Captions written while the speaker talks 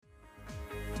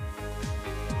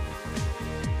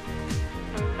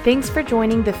Thanks for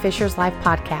joining the Fishers Life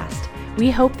podcast.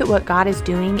 We hope that what God is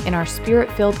doing in our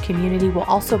spirit-filled community will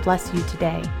also bless you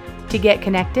today. To get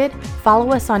connected,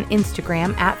 follow us on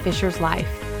Instagram at Fishers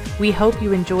Life. We hope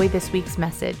you enjoy this week's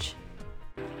message.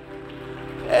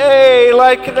 Hey,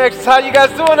 Life Connections, how you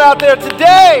guys doing out there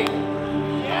today?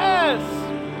 Yes!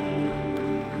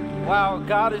 Wow,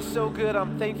 God is so good.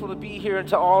 I'm thankful to be here, and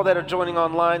to all that are joining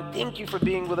online, thank you for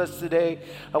being with us today.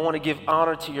 I want to give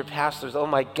honor to your pastors. Oh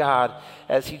my God,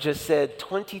 as he just said,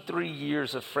 23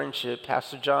 years of friendship.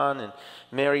 Pastor John and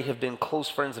Mary have been close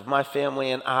friends of my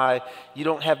family and I. You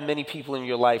don't have many people in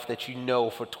your life that you know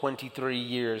for 23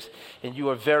 years, and you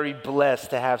are very blessed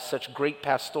to have such great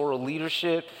pastoral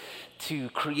leadership, to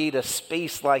create a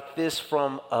space like this,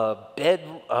 from a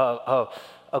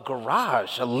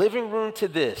garage, a living room to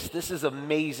this. This is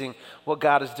amazing what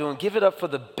God is doing. Give it up for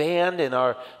the band and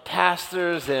our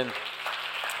pastors and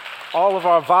all of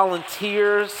our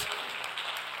volunteers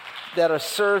that are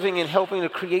serving and helping to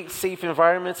create safe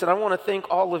environments. And I want to thank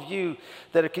all of you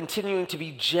that are continuing to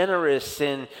be generous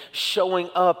and showing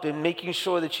up and making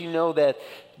sure that you know that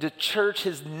the church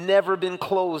has never been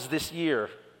closed this year.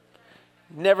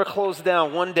 Never closed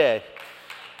down one day.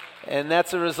 And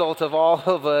that's a result of all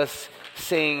of us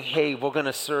saying, hey, we're going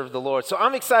to serve the Lord. So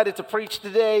I'm excited to preach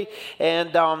today,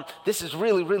 and this is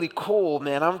really, really cool,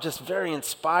 man. I'm just very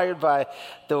inspired by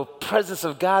the presence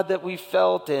of God that we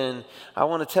felt, and I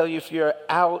want to tell you, if you're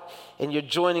out and you're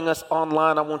joining us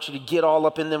online, I want you to get all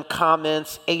up in them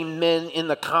comments, amen in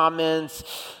the comments,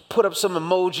 put up some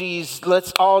emojis.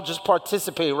 Let's all just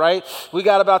participate, right? We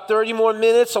got about 30 more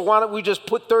minutes, so why don't we just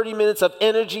put 30 minutes of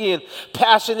energy and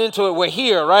passion into it? We're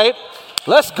here, right?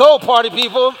 Let's go, party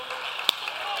people.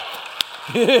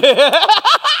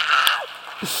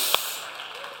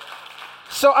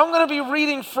 So I'm going to be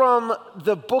reading from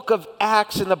the book of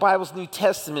Acts in the Bible's New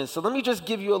Testament. So let me just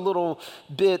give you a little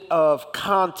bit of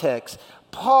context.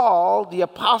 Paul, the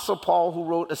Apostle Paul, who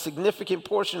wrote a significant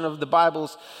portion of the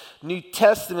Bible's New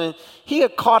Testament, he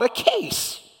had caught a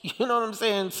case. You know what I'm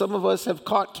saying? Some of us have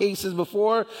caught cases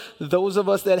before. Those of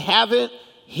us that haven't,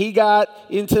 he got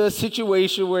into a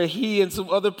situation where he and some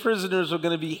other prisoners were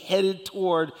going to be headed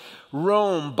toward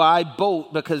Rome by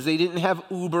boat, because they didn't have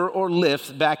Uber or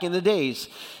Lyft back in the days.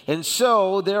 And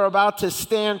so they're about to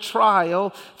stand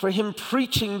trial for him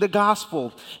preaching the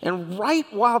gospel. And right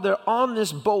while they're on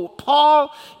this boat,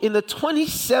 Paul, in the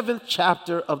 27th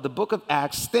chapter of the book of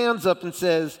Acts, stands up and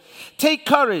says, "Take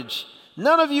courage.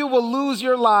 None of you will lose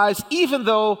your lives, even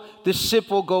though the ship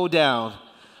will go down."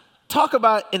 Talk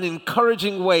about an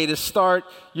encouraging way to start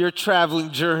your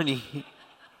traveling journey.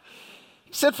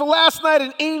 He said, "For last night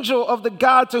an angel of the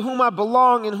God to whom I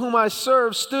belong and whom I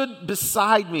serve stood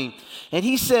beside me. And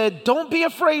he said, 'Don't be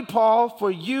afraid, Paul,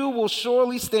 for you will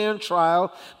surely stand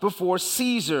trial before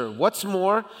Caesar. What's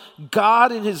more,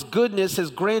 God in his goodness has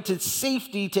granted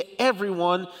safety to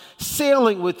everyone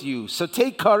sailing with you. So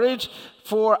take courage,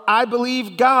 for I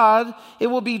believe God, it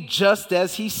will be just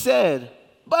as he said.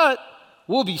 But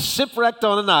we'll be shipwrecked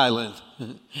on an island.'"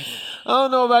 I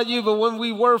don't know about you, but when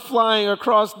we were flying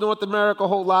across North America a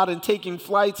whole lot and taking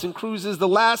flights and cruises, the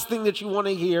last thing that you want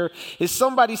to hear is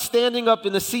somebody standing up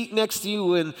in the seat next to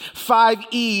you in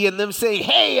 5E and them saying,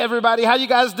 "Hey, everybody, how you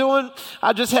guys doing?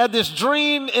 I just had this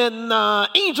dream, and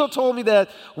Angel told me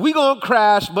that we gonna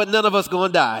crash, but none of us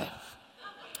gonna die."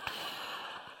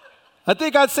 I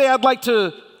think I'd say I'd like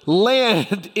to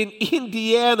land in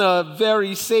Indiana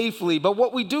very safely. But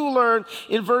what we do learn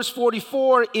in verse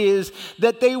 44 is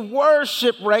that they were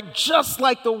shipwrecked, just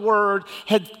like the word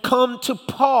had come to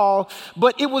Paul,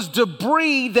 but it was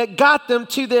debris that got them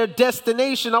to their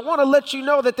destination. I want to let you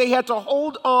know that they had to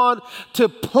hold on to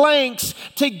planks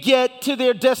to get to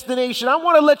their destination. I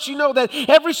want to let you know that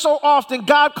every so often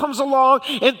God comes along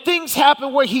and things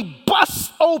happen where he busts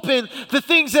open the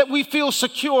things that we feel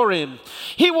secure in.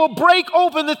 He will break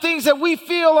open the things that we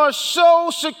feel are so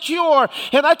secure.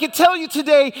 And I can tell you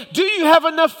today, do you have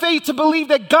enough faith to believe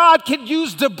that God can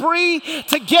use debris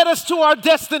to get us to our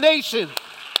destination?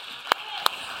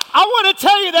 I want to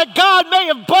tell you that God may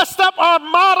have bust up our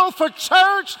model for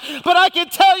church, but I can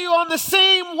tell you on the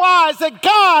same wise that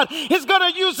God is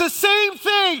going to use the same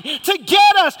thing to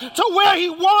get us to where he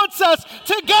wants us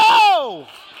to go.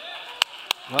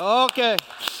 Okay.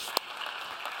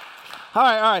 All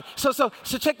right. So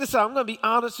check this out. I'm going to be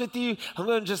honest with you. I'm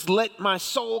going to just let my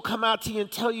soul come out to you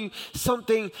and tell you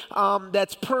something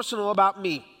that's personal about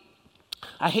me.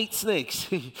 I hate snakes.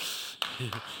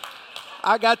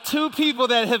 I got two people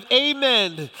that have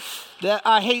amened that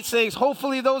I hate snakes.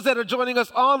 Hopefully those that are joining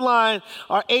us online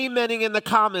are amening in the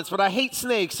comments, but I hate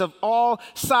snakes of all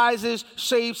sizes,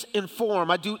 shapes, and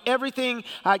form. I do everything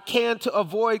I can to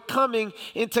avoid coming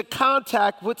into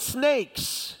contact with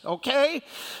snakes, okay?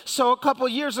 So a couple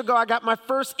of years ago, I got my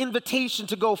first invitation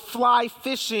to go fly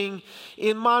fishing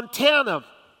in Montana.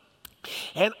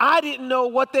 And I didn't know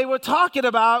what they were talking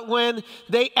about when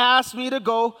they asked me to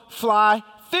go fly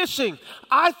fishing.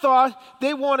 I thought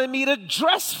they wanted me to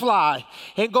dress fly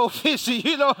and go fishing.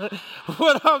 You know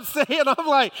what I'm saying? I'm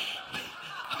like,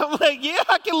 yeah,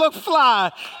 I can look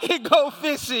fly and go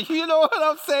fishing. You know what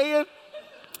I'm saying?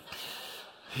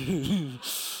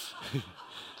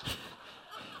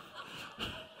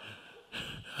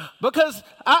 Because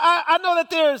I know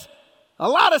that there's a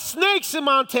lot of snakes in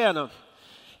Montana.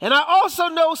 And I also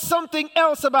know something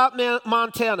else about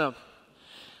Montana.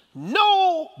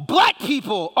 No black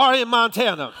people are in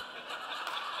Montana.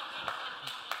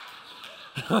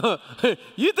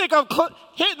 You think I'm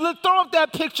let's throw up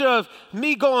that picture of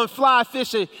me going fly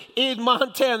fishing in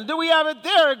Montana. Do we have it?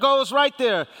 There it goes right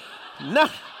there.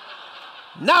 Not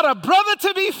a brother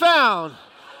to be found.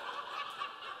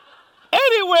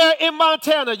 Anywhere in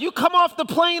Montana, you come off the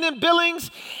plane in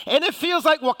Billings and it feels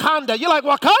like Wakanda. You're like,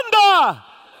 Wakanda!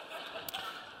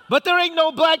 But there ain't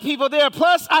no black people there.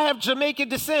 Plus, I have Jamaican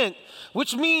descent,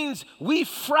 which means we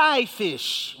fry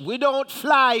fish. We don't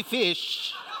fly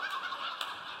fish.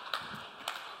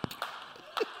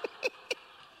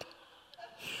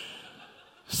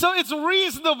 So it's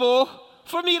reasonable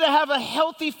for me to have a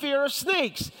healthy fear of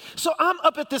snakes. So I'm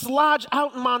up at this lodge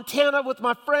out in Montana with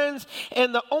my friends,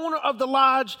 and the owner of the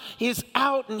lodge is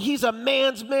out, and he's a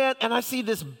man's man, and I see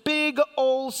this big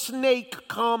old snake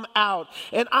come out,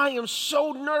 and I am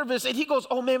so nervous, and he goes,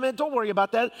 oh, man, don't worry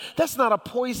about that. That's not a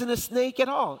poisonous snake at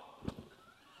all.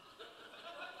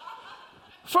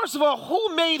 First of all,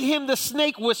 who made him the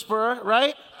snake whisperer,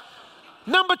 right?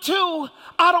 Number two,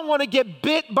 I don't want to get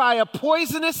bit by a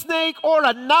poisonous snake or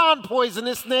a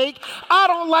non-poisonous snake. I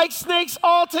don't like snakes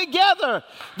altogether.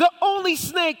 The only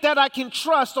snake that I can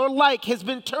trust or like has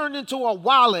been turned into a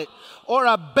wallet or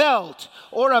a belt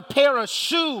or a pair of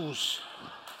shoes.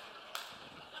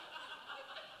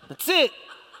 That's it.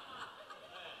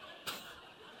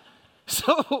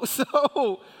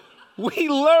 So we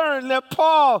learn that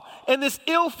Paul and this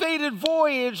ill-fated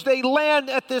voyage, they land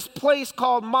at this place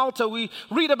called Malta. We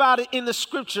read about it in the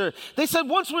scripture. They said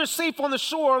once we're safe on the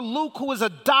shore, Luke, who is a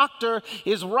doctor,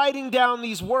 is writing down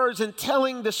these words and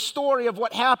telling the story of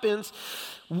what happens.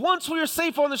 Once we were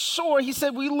safe on the shore, he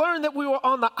said, we learned that we were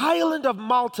on the island of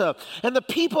Malta, and the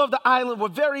people of the island were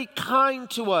very kind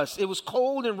to us. It was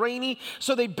cold and rainy,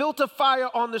 so they built a fire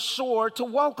on the shore to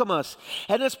welcome us.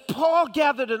 And as Paul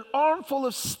gathered an armful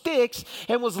of sticks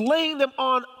and was laying them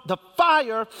on the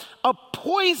fire, a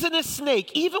poisonous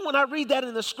snake, even when I read that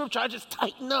in the scripture, I just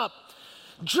tighten up,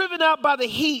 driven out by the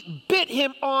heat, bit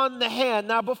him on the hand.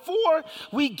 Now, before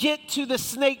we get to the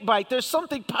snake bite, there's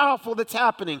something powerful that's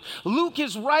happening. Luke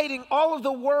is writing all of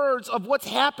the words of what's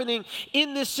happening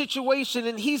in this situation,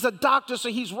 and he's a doctor, so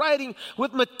he's writing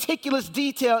with meticulous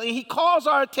detail, and he calls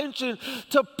our attention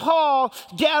to Paul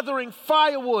gathering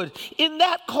firewood. In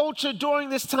that culture during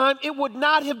this time, it would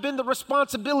not have been the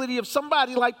responsibility of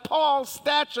somebody like Paul's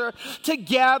stature to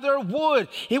gather wood.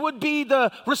 It would be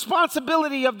the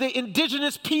responsibility of the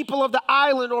indigenous people of the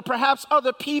island or perhaps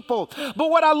other people. But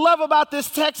what I love about this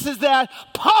text is that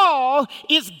Paul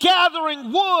is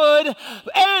gathering wood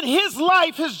and his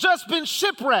life has just been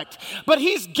shipwrecked. But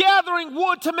he's gathering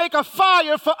wood to make a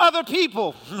fire for other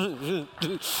people.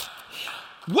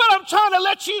 What I'm trying to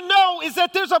let you know is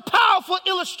that there's a powerful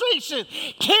illustration.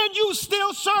 Can you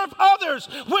still serve others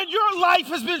when your life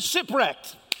has been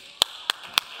shipwrecked?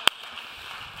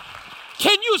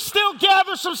 Can you still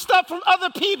gather some stuff from other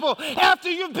people after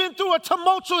you've been through a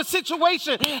tumultuous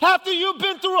situation, after you've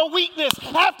been through a weakness,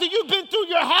 after you've been through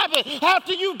your habit,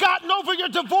 after you've gotten over your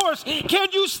divorce? Can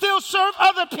you still serve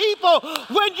other people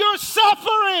when you're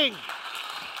suffering?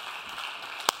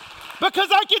 Because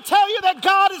I can tell you that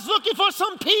God is looking for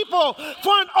some people,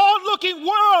 for an onlooking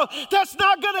world that's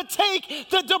not going to take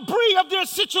the debris of their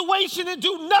situation and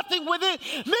do nothing with it.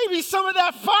 Maybe some of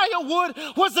that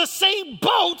firewood was the same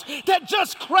boat that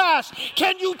just crashed.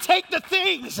 Can you take the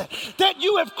things that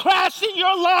you have crashed in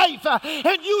your life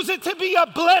and use it to be a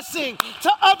blessing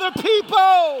to other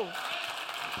people?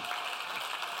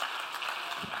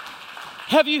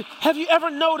 Have you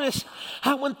ever noticed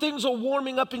how when things are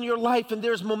warming up in your life and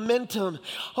there's momentum,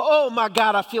 oh my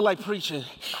God, I feel like preaching.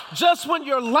 Just when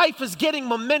your life is getting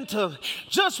momentum,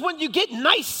 just when you get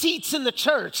nice seats in the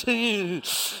church,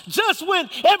 just when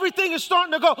everything is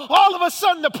starting to go, all of a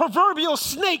sudden the proverbial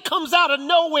snake comes out of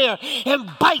nowhere and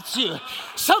bites you.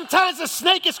 Sometimes the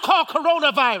snake is called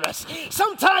coronavirus.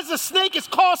 Sometimes the snake is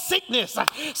called sickness.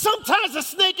 Sometimes the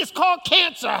snake is called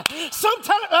cancer.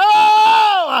 Sometimes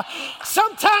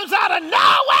out of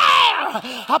nowhere,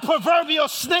 a proverbial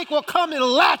snake will come and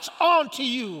latch onto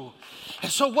you.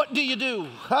 And so what do?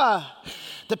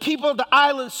 The people of the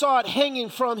island saw it hanging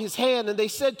from his hand, and they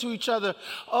said to each other,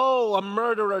 "Oh, a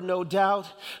murderer, no doubt.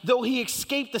 Though he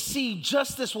escaped the sea,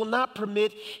 justice will not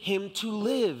permit him to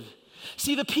live."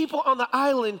 See, the people on the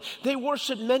island, they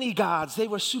worshiped many gods. They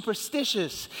were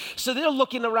superstitious. So they're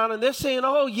looking around and they're saying,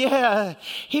 "Oh yeah,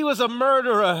 he was a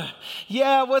murderer.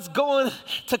 Yeah, what's going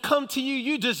to come to you?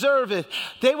 You deserve it."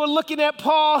 They were looking at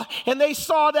Paul and they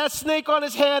saw that snake on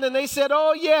his hand and they said,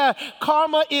 "Oh yeah,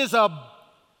 karma is a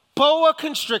boa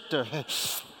constrictor."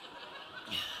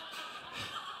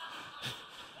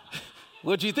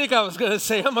 What do you think I was going to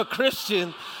say? I'm a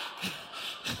Christian.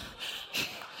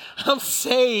 I'm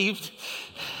saved.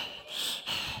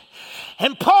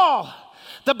 And Paul,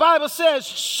 the Bible says,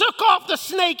 shook off the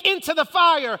snake into the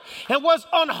fire and was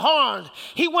unharmed.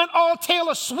 He went all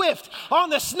Taylor Swift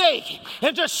on the snake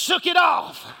and just shook it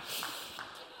off.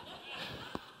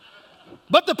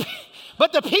 But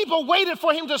the people waited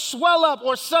for him to swell up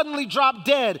or suddenly drop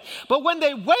dead. But when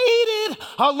they waited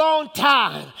a long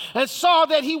time and saw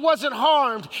that he wasn't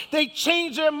harmed, they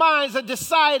changed their minds and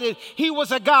decided he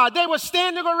was a god. They were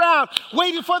standing around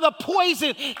waiting for the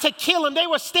poison to kill him. They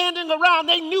were standing around.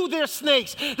 They knew their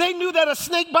snakes. They knew that a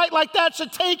snake bite like that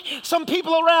should take some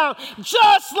people around.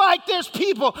 Just like there's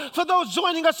people, for those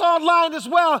joining us online as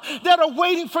well, that are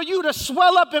waiting for you to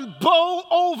swell up and bowl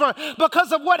over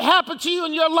because of what happened to you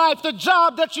in your life, the job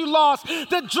that you lost,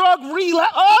 the drug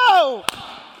relapse,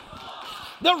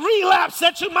 the relapse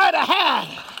that you might have had,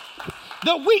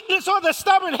 the weakness or the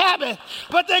stubborn habit,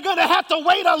 but they're going to have to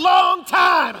wait a long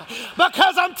time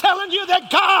because I'm telling you that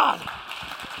God,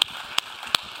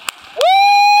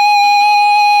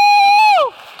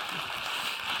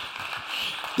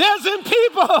 there's been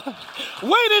people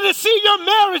waiting to see your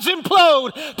marriage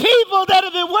implode. People that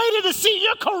have been waiting to see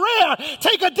your career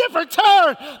take a different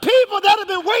turn. People that have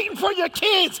been waiting for your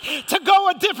kids to go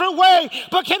a different way.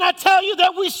 But can I tell you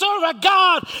that we serve a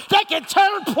God that can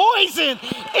turn poison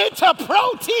into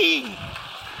protein?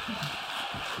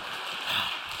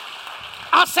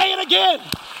 I'll say it again.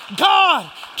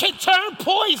 God can turn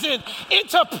poison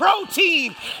into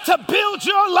protein to build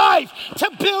your life, to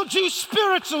build you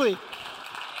spiritually.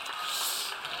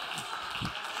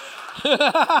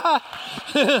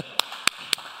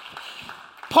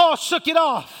 Paul shook it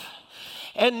off.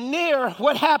 And near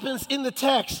what happens in the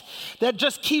text that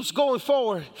just keeps going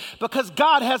forward, because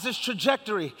God has his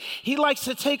trajectory. He likes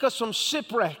to take us from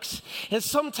shipwrecks, and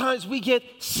sometimes we get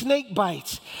snake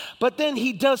bites. But then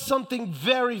he does something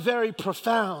very, very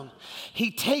profound.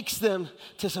 He takes them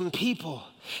to some people.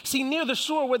 See, near the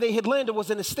shore where they had landed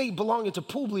was an estate belonging to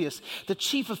Publius, the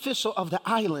chief official of the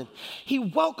island. He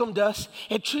welcomed us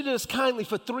and treated us kindly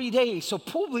for 3 days. So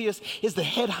Publius is the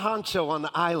head honcho on the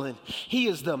island. He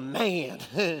is the man.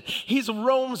 He's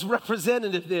Rome's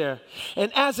representative there.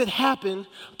 And as it happened,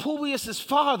 Publius's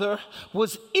father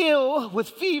was ill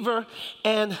with fever,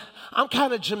 and I'm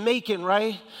kind of Jamaican,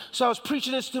 right? So I was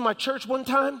preaching this to my church one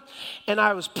time, and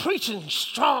I was preaching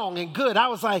strong and good. I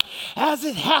was like, as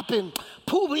it happened,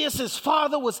 Publius's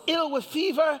father was ill with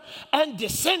fever and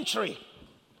dysentery.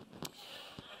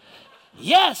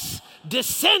 Yes,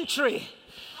 dysentery.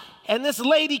 And this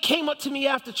lady came up to me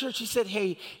after church. She said,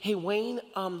 hey, Wayne,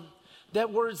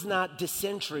 that word's not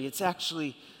dysentery. It's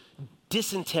actually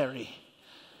dysentery.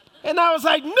 And I was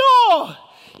like, no,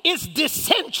 it's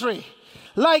dysentery.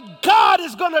 Like God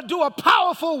is going to do a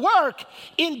powerful work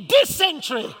in this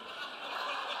century,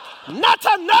 not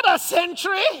another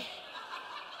century.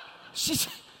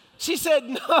 She said,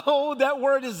 no, that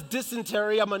word is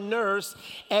dysentery. I'm a nurse,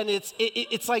 and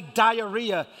it's like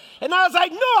diarrhea. And I was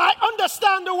like, no, I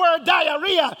understand the word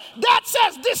diarrhea. That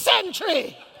says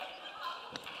dysentery.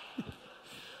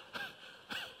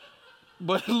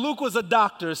 But Luke was a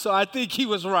doctor, so I think he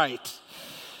was right.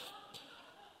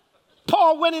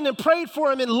 Paul went in and prayed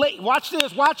for him and watch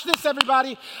this,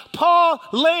 everybody. Paul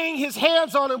laying his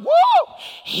hands on him,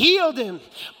 healed him.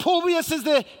 Publius is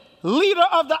the leader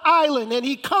of the island, and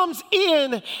he comes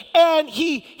in and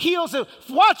he heals him.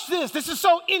 Watch this. This is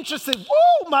so interesting.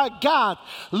 Oh my God.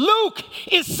 Luke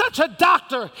is such a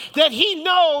doctor that he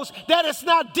knows that it's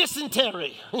not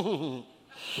dysentery.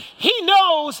 He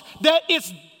knows that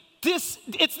it's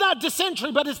not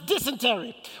dysentery, but it's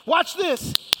dysentery. Watch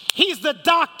this. He's the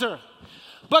doctor.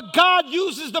 But God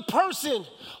uses the person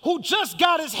who just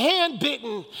got his hand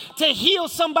bitten to heal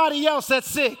somebody else that's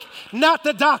sick, not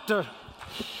the doctor.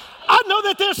 I know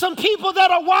that there's some people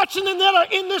that are watching and that are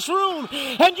in this room,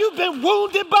 and you've been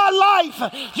wounded by life.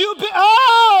 You've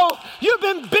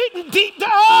been bitten deep down.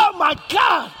 Oh my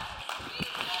God.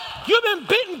 You've been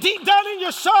bitten deep down in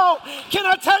your soul. Can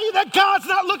I tell you that God's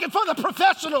not looking for the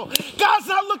professional? God's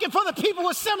not looking for the people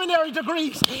with seminary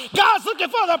degrees. God's looking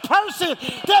for the person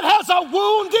that has a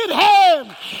wounded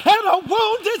hand and a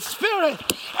wounded spirit.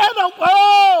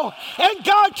 And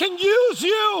God can use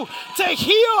you to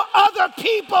heal other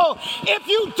people if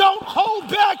you don't hold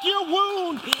back your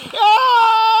wound.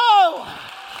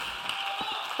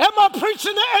 Am I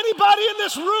preaching to anybody in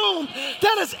this room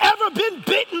that has ever been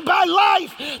bitten by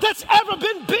life, that's ever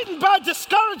been bitten by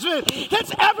discouragement,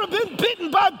 that's ever been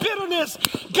bitten by bitterness?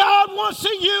 God wants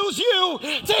to use you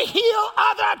to heal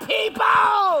other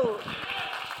people.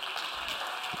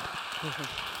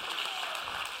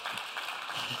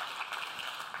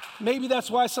 Maybe that's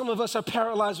why some of us are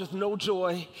paralyzed with no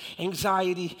joy,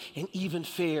 anxiety, and even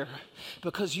fear,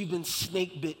 because you've been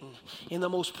snake bitten in the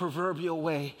most proverbial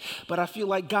way. But I feel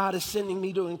like God is sending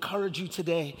me to encourage you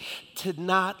today to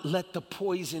not let the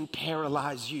poison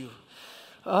paralyze you.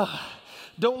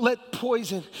 Don't let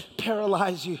poison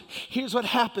paralyze you. Here's what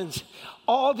happens.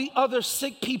 All the other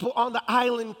sick people on the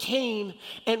island came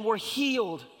and were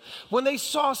healed. When they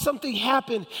saw something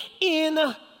happen in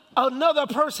another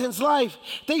person's life,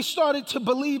 they started to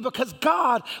believe, because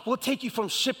God will take you from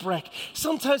shipwreck.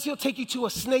 Sometimes he'll take you to a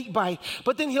snake bite,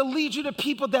 but then he'll lead you to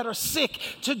people that are sick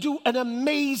to do an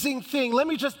amazing thing. Let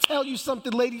me just tell you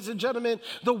something, ladies and gentlemen.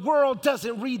 The world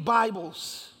doesn't read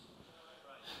Bibles,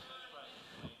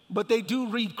 but they do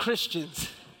read Christians.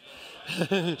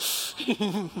 I'll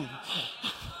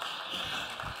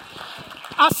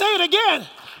say it again.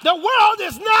 The world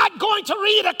is not going to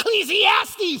read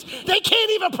Ecclesiastes. They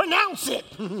can't even pronounce it.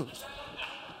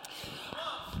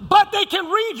 But they can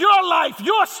read your life,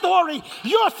 your story,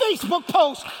 your Facebook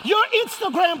post, your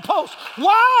Instagram post.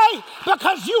 Why?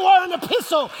 Because you are an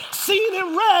epistle seen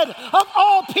and read of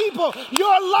all people.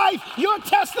 Your life, your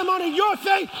testimony, your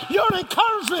faith, your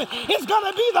encouragement is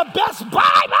going to be the best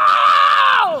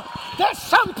Bible that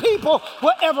some people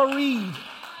will ever read.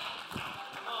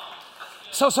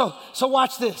 So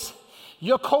watch this.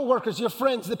 Your coworkers, your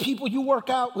friends, the people you work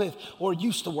out with or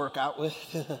used to work out with,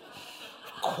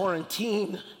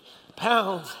 quarantine,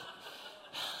 pounds.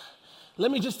 Let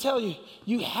me just tell you,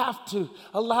 you have to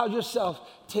allow yourself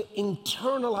to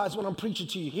internalize what I'm preaching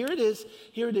to you. Here it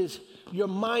is. Your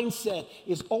mindset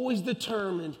is always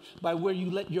determined by where you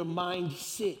let your mind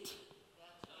sit.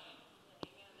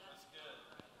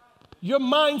 Your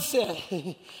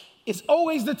mindset is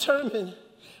always determined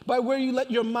by where you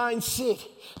let your mind sit.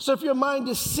 So if your mind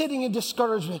is sitting in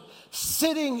discouragement,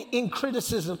 sitting in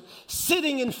criticism,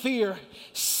 sitting in fear,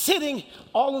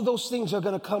 all of those things are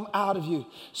going to come out of you.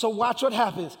 So watch what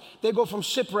happens. They go from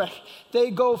shipwreck. They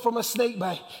go from a snake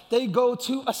bite. They go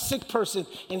to a sick person.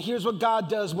 And here's what God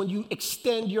does when you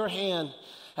extend your hand.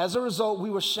 As a result,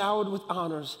 we were showered with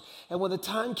honors. And when the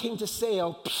time came to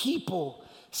sail, people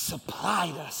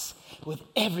supplied us with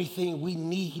everything we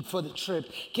need for the trip.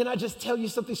 Can I just tell you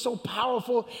something so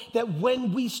powerful, that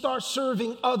when we start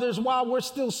serving others while we're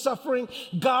still suffering,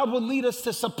 God will lead us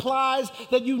to supplies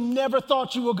that you never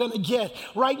thought you were going to get.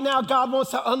 Right now, God wants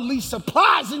to unleash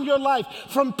supplies in your life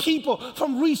from people,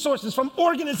 from resources, from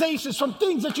organizations, from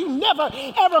things that you never,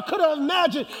 ever could have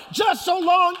imagined, just so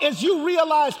long as you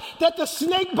realize that the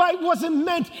snake bite wasn't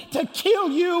meant to kill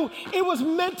you. It was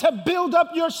meant to build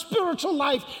up your spiritual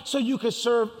life so you could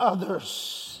serve others.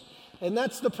 And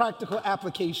that's the practical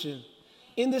application.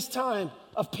 In this time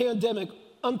of pandemic,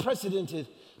 unprecedented,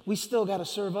 we still got to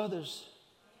serve others.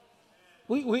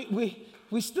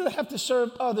 We still have to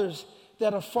serve others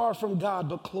that are far from God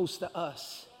but close to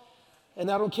us. And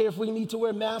I don't care if we need to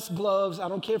wear mask, gloves. I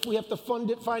don't care if we have to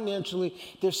fund it financially.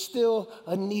 There's still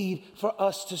a need for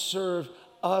us to serve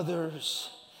others.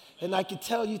 And I can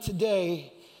tell you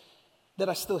today that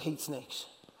I still hate snakes.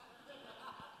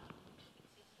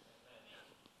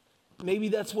 Maybe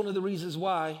that's one of the reasons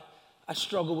why I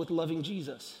struggle with loving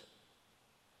Jesus,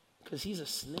 because he's a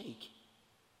snake.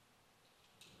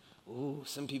 Ooh,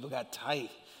 some people got tight.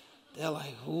 They're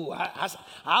like, ooh,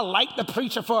 I like the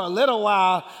preacher for a little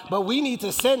while, but we need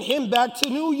to send him back to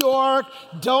New York.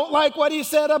 Don't like what he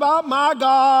said about my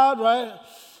God, right?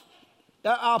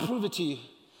 I'll prove it to you.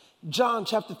 John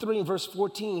chapter 3 and verse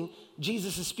 14,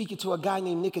 Jesus is speaking to a guy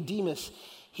named Nicodemus.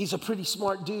 He's a pretty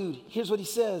smart dude. Here's what he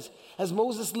says. As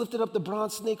Moses lifted up the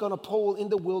bronze snake on a pole in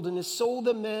the wilderness, so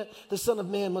the Son of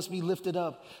Man must be lifted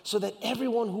up, so that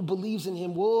everyone who believes in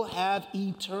him will have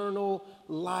eternal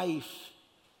life.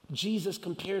 Jesus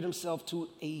compared himself to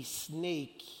a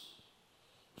snake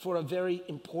for a very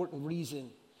important reason.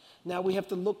 Now we have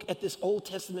to look at this Old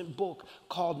Testament book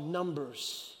called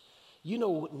Numbers. You know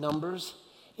what Numbers?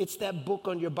 It's that book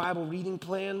on your Bible reading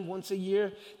plan once a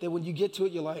year that when you get to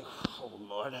it, you're like, oh,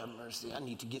 Lord have mercy, I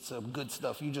need to get some good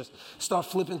stuff. You just start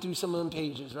flipping through some of them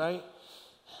pages, right?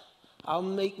 I'll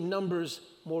make Numbers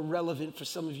more relevant for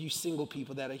some of you single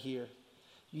people that are here.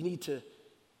 You need to,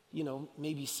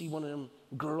 maybe see one of them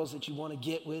girls that you want to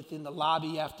get with in the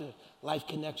lobby after Life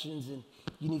Connections, and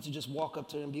you need to just walk up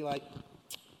to her and be like,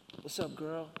 what's up,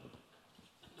 girl?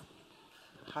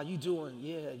 How you doing?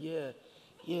 Yeah,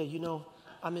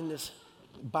 I'm in this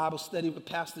Bible study with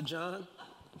Pastor John.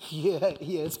 Yeah,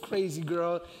 it's crazy,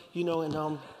 girl.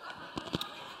 And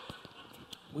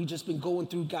we just been going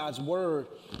through God's word.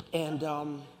 And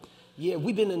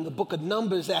we've been in the book of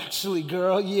Numbers, actually,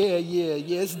 girl. Yeah,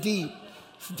 it's deep.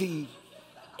 It's deep.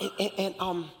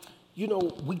 And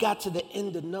we got to the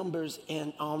end of Numbers,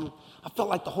 and I felt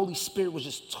like the Holy Spirit was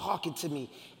just talking to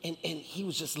me, and he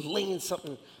was just laying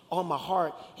something on my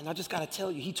heart. And I just got to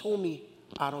tell you, he told me,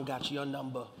 I don't got your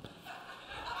number.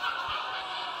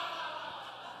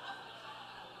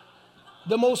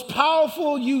 The most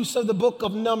powerful use of the book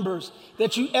of Numbers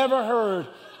that you ever heard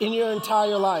in your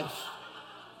entire life.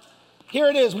 Here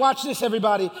it is. Watch this,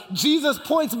 everybody. Jesus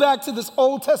points back to this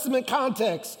Old Testament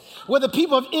context where the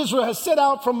people of Israel had set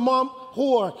out from Mount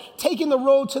Hor, taking the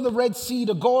road to the Red Sea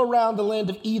to go around the land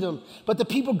of Edom. But the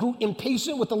people grew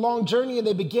impatient with the long journey, and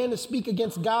they began to speak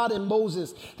against God and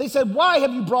Moses. They said, why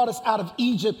have you brought us out of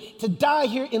Egypt to die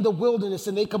here in the wilderness?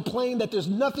 And they complained that there's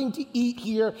nothing to eat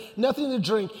here, nothing to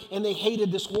drink, and they hated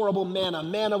this horrible manna.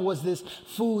 Manna was this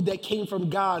food that came from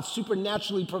God,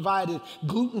 supernaturally provided,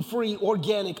 gluten-free,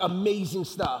 organic, amazing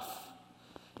stuff.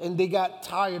 And they got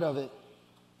tired of it.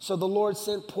 So the Lord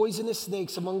sent poisonous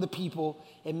snakes among the people,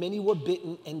 and many were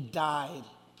bitten and died.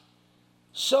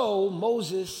 So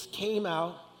Moses came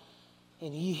out,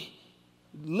 and he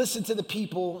listened to the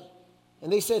people,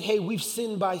 and they said, hey, we've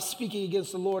sinned by speaking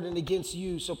against the Lord and against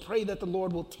you, so pray that the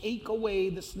Lord will take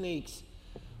away the snakes.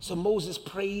 So Moses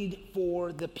prayed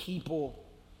for the people.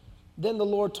 Then the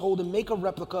Lord told him, make a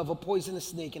replica of a poisonous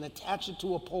snake and attach it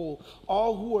to a pole.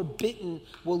 All who are bitten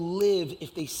will live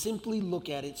if they simply look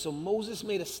at it. So Moses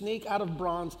made a snake out of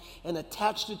bronze and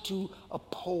attached it to a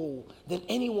pole. Then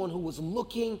anyone who was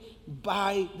looking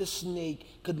by the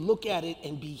snake could look at it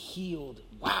and be healed.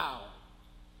 Wow.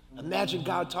 Imagine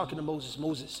God talking to Moses.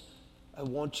 Moses, I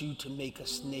want you to make a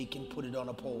snake and put it on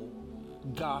a pole.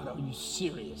 God, are you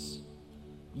serious?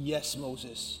 Yes,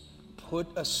 Moses. Put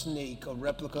a snake, a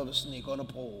replica of a snake on a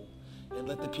pole and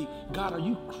let the people, God, are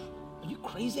you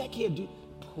crazy? I can't do,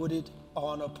 put it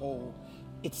on a pole.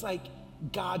 It's like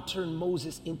God turned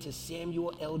Moses into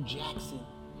Samuel L. Jackson.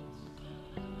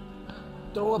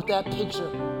 Throw up that picture.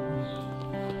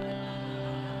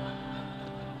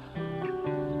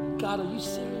 God, are you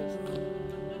serious?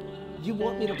 You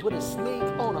want me to put a snake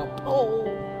on a pole?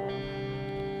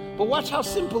 But watch how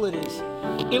simple it is.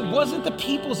 It wasn't the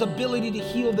people's ability to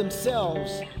heal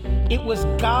themselves. It was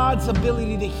God's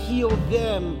ability to heal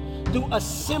them through a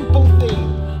simple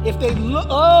thing. If they look,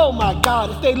 oh my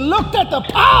God, if they looked at the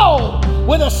pole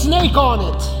with a snake on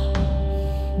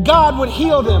it, God would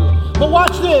heal them. But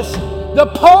watch this. The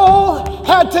pole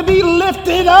had to be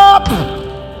lifted up.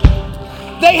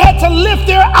 They had to lift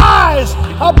their eyes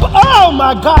up. Oh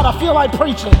my God, I feel like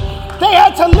preaching. They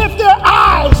had to lift their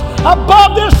eyes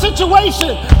above their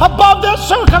situation, above their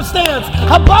circumstance,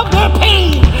 above their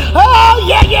pain. Oh,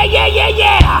 yeah.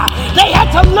 They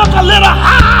had to look a little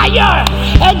higher.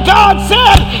 And God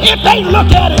said, if they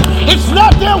look at it, it's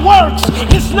not their works,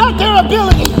 it's not their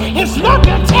ability, it's not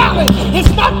their talent, it's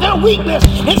not their weakness,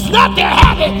 it's not their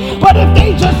habit. But if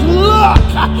they just look,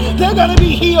 they're going to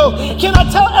be healed. Can I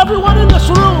tell everyone in this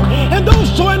room and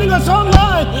those joining us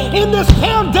online in this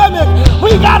pandemic,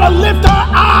 we got to lift our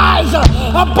eyes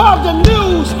above the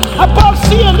news, above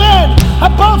CNN,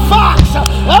 above Fox.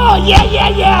 Oh, yeah.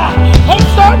 And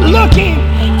start looking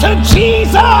to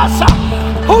Jesus,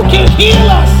 who can heal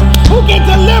us, who can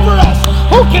deliver us,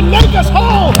 who can make us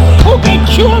whole, who can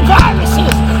cure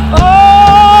viruses. Oh,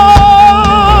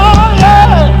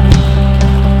 yeah.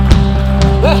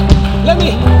 Let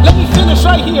me finish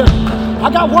right here. I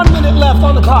got 1 minute left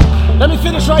on the clock. Let me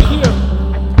finish right here.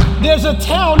 There's a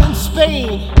town in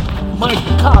Spain. My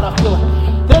God, I feel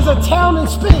it. There's a town in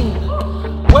Spain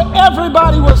where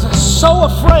everybody was so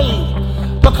afraid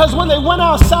Because when they went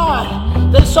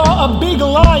outside, they saw a big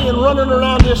lion running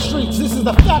around their streets. This is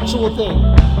the factual thing.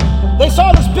 They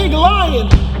saw this big lion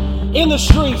in the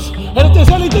streets. And if there's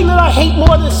anything that I hate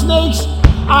more than snakes,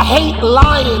 I hate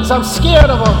lions. I'm scared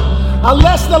of them.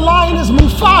 Unless the lion is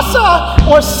Mufasa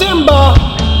or Simba,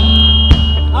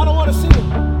 I don't want to see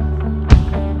him.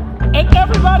 And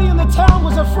everybody in the town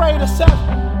was afraid except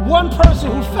one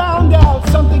person who found out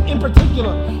something in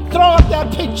particular. Throw up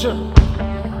that picture.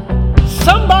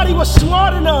 Somebody was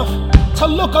smart enough to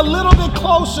look a little bit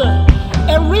closer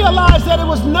and realize that it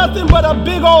was nothing but a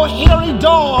big old hairy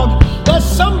dog that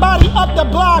somebody up the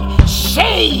block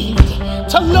shaved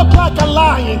to look like a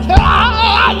lion.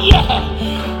 Yeah.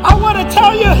 I want to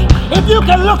tell you, if you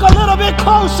can look a little bit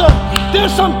closer,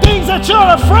 there's some things that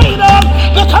you're afraid of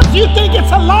because you think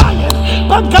it's a lion.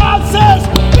 But God says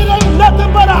it ain't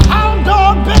nothing but a hound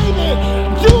dog, baby.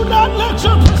 Do not let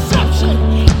your perception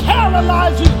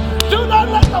paralyze you. Do not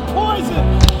let the poison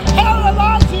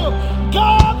paralyze you.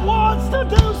 God wants to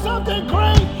do something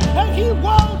great, and He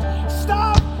won't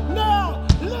stop now.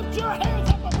 Lift your hands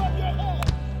up above your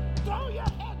head. Throw your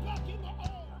head back in the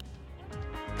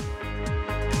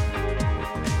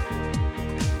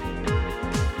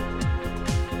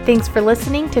air. Thanks for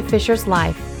listening to Fisher's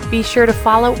Life. Be sure to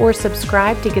follow or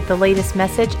subscribe to get the latest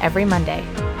message every Monday.